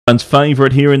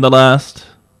Favourite here in the last.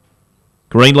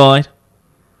 Green light.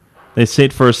 They're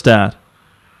set for a start.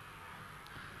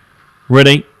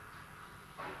 Ready.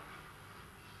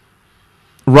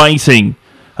 Racing.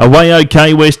 Away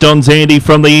okay, West on Zandy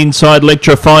from the inside.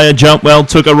 Electrifier jumped well,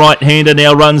 took a right-hander,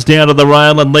 now runs down to the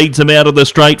rail and leads them out of the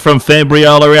straight from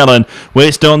Fabriola Allen.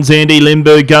 West on Zandy,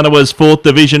 Limburg Gunner was 4th,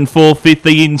 Division 4, 5th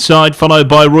the inside, followed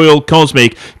by Royal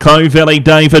Cosmic. Clove Valley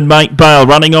David Mate Bale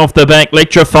running off the back.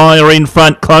 Electrifier in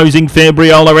front, closing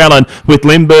Fabriola Allen with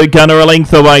Limburg Gunner a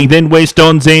length away. Then West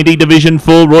on Zandy, Division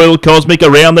 4, Royal Cosmic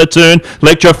around the turn.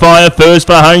 Electrifier first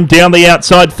for home, down the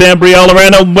outside, Fabriola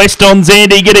Allen. West on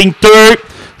Zandy getting through.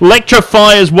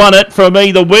 Electrifier's won it from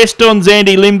either West on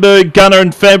Zandy, Limburg Gunner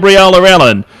and Fabriola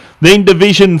Allen. Then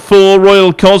Division 4,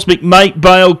 Royal Cosmic, Mate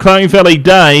Bale, Clove Valley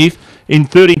Dave in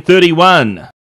 30-31.